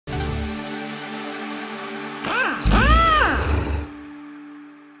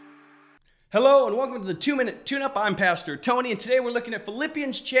Hello and welcome to the 2-Minute Tune-Up. I'm Pastor Tony, and today we're looking at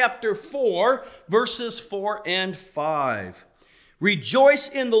Philippians chapter 4, verses 4 and 5. Rejoice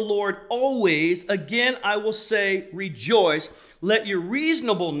in the Lord always. Again, I will say rejoice. Let your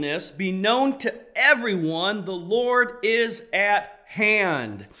reasonableness be known to everyone. The Lord is at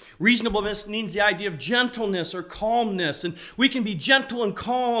hand. Reasonableness means the idea of gentleness or calmness. And we can be gentle and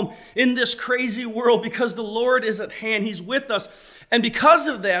calm in this crazy world because the Lord is at hand. He's with us. And because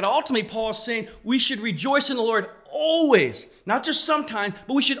of that, ultimately, Paul is saying we should rejoice in the Lord always. Not just sometimes,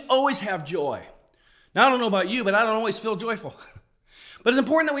 but we should always have joy. Now, I don't know about you, but I don't always feel joyful. But it's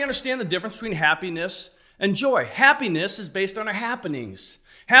important that we understand the difference between happiness and joy. Happiness is based on our happenings.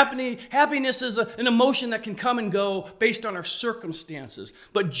 Happiness is an emotion that can come and go based on our circumstances.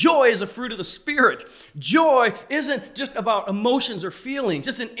 But joy is a fruit of the Spirit. Joy isn't just about emotions or feelings.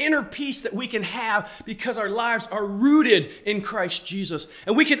 It's an inner peace that we can have because our lives are rooted in Christ Jesus.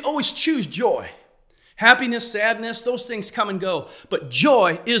 And we can always choose joy. Happiness, sadness, those things come and go. But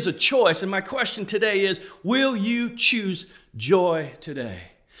joy is a choice. And my question today is, will you choose joy today?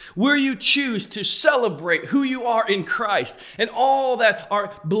 Will you choose to celebrate who you are in Christ and all that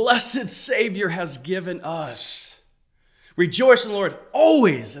our blessed Savior has given us? Rejoice in the Lord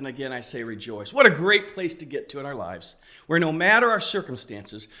always. And again, I say rejoice. What a great place to get to in our lives, where no matter our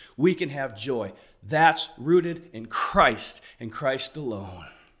circumstances, we can have joy. That's rooted in Christ and Christ alone.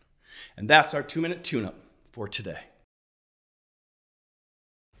 And that's our 2-Minute Tune-Up for today.